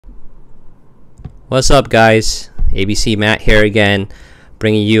What's up, guys? ABC Matt here again,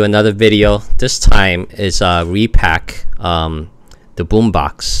 bringing you another video. This time is repack the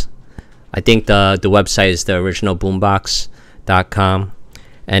boombox. I think the website is the original boombox.com,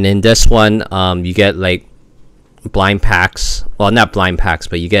 and in this one you get like blind packs. Well, not blind packs,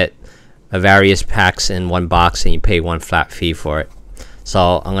 but you get various packs in one box and you pay one flat fee for it.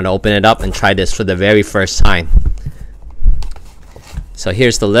 So I'm gonna open it up and try this for the very first time. So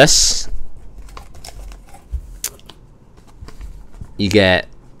here's the list. You get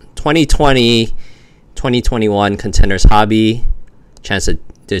 2020, 2021 Contenders Hobby. Chance that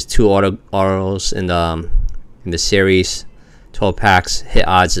there's two autos in the series. 12 packs. Hit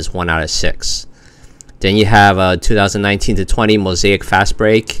odds is 1 out of 6. Then you have 2019 to 20 Mosaic Fast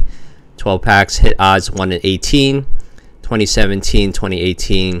Break. 12 packs. Hit odds 1 in 18. 2017,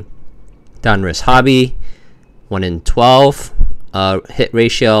 2018 Donruss Hobby. 1 in 12 hit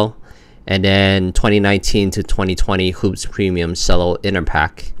ratio. And then 2019 to 2020 Hoops Premium Cello Inner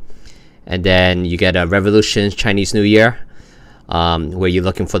Pack. And then you get a Revolution Chinese New Year, where you're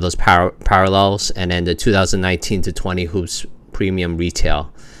looking for those parallels. And then the 2019 to 20 Hoops Premium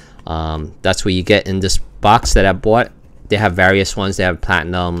Retail. That's what you get in this box that I bought. They have various ones. They have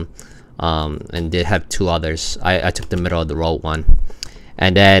Platinum, and they have two others. I took the middle of the road one.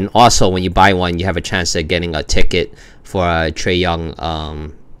 And then also when you buy one, you have a chance of getting a ticket for a Trae Young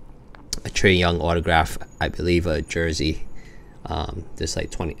autograph, I believe, a jersey. There's like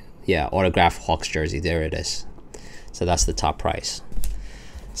 20, yeah, autograph Hawks jersey. There it is. So that's the top price.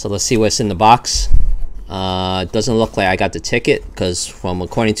 So let's see what's in the box. It doesn't look like I got the ticket, because from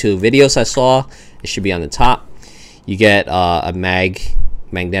according to videos I saw, it should be on the top. You get a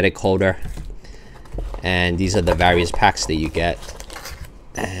magnetic holder, and these are the various packs that you get,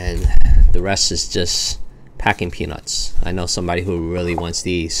 and the rest is just packing peanuts. I know somebody who really wants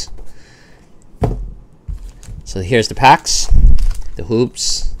these. So here's the packs. The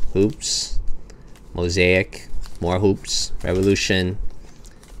hoops, Mosaic, more hoops, Revolution,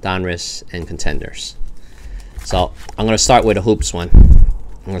 Donruss, and Contenders. So I'm gonna start with the hoops one.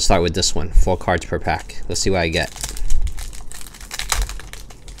 I'm gonna start with this one. 4 cards per pack. Let's see what I get.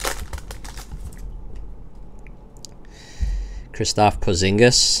 Kristaps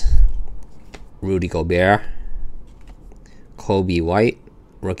Porzingis, Rudy Gobert, Kobe White,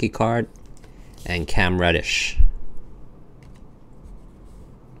 rookie card, and Cam Reddish.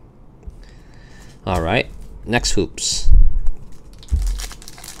 Alright, next hoops.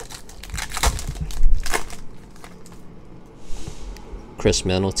 Chris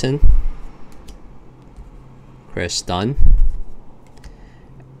Middleton, Chris Dunn,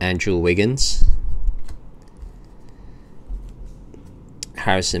 Andrew Wiggins,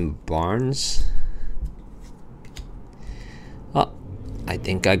 Harrison Barnes. Oh, I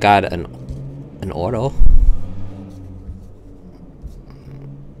think I got an auto.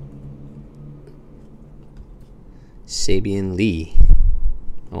 Sabian Lee.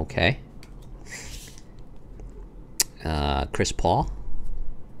 Okay. Chris Paul.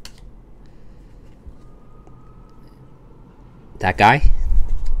 That guy.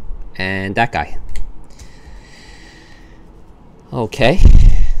 And that guy. Okay.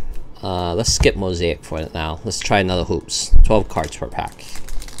 Let's skip Mosaic for it now. Let's try another hoops. 12 cards per pack.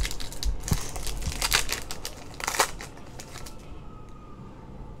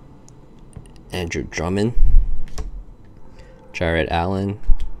 Andrew Drummond, Jared Allen,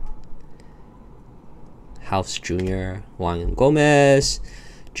 House Jr., Juan Gomez,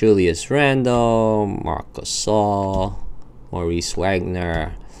 Julius Randle, Marc Gasol, Maurice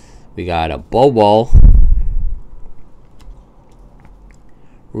Wagner. We got a Bobo,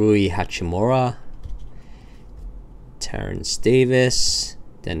 Rui Hachimura, Terrence Davis,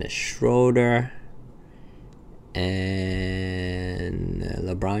 Dennis Schroeder, and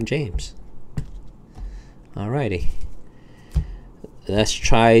LeBron James. Alrighty, let's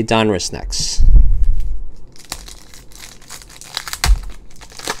try Donruss next.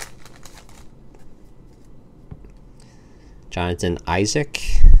 Jonathan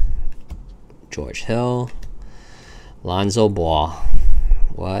Isaac, George Hill, Lonzo Ball.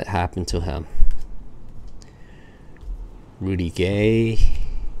 What happened to him? Rudy Gay,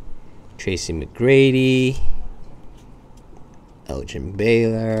 Tracy McGrady, Elgin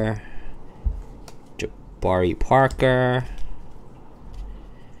Baylor, Jabari Parker,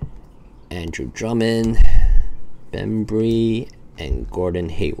 Andrew Drummond, Bembry, and Gordon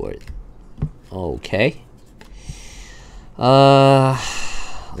Hayward. Okay.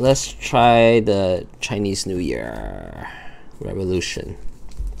 Let's try the Chinese New Year Revolution.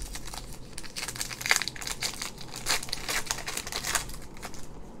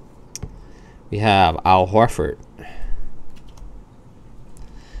 We have Al Horford.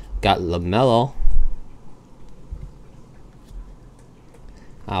 Got Lamelo.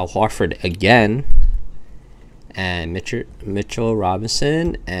 Al Horford again. And Mitchell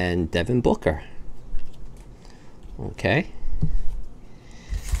Robinson and Devin Booker. Okay.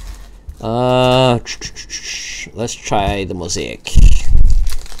 Let's try the Mosaic.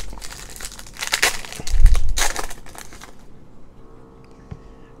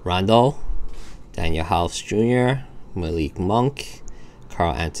 Rondo, Daniel House Jr., Malik Monk,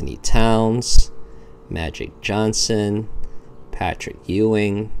 Karl Anthony Towns, Magic Johnson, Patrick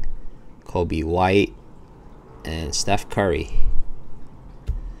Ewing, Kobe White, and Steph Curry.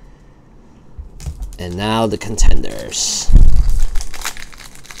 And now the contenders.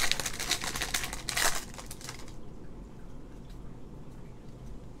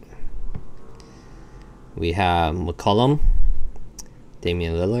 We have McCollum,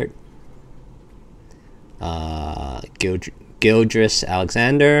 Damian Lillard, Gildress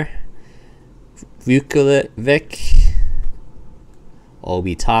Alexander, Vukovic,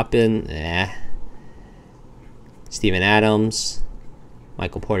 Obi Toppin, Steven Adams,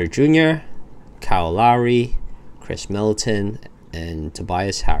 Michael Porter Jr., Kyle Lowry, Chris Middleton, and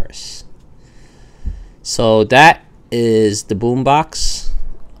Tobias Harris. So that is the boombox.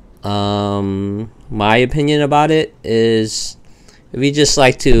 My opinion about it is, if you just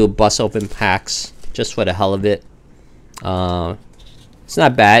like to bust open packs just for the hell of it, it's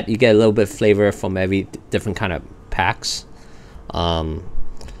not bad. You get a little bit of flavor from every different kind of packs.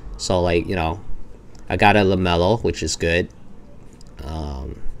 So like, you know, I got a Lamelo, which is good. I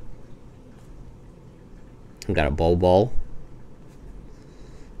got a Bobo.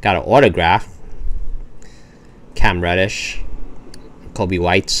 Got an autograph. Cam Reddish. Kobe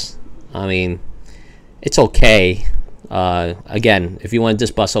White's. I mean, it's okay. Again, if you want to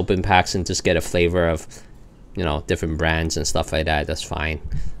just bust open packs and just get a flavor of, you know, different brands and stuff like that, that's fine.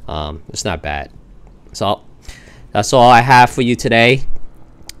 It's not bad. So that's all I have for you today.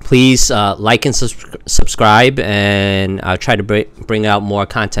 Please like and subscribe, and I'll try to bring out more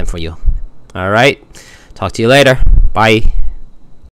content for you. All right, talk to you later. Bye.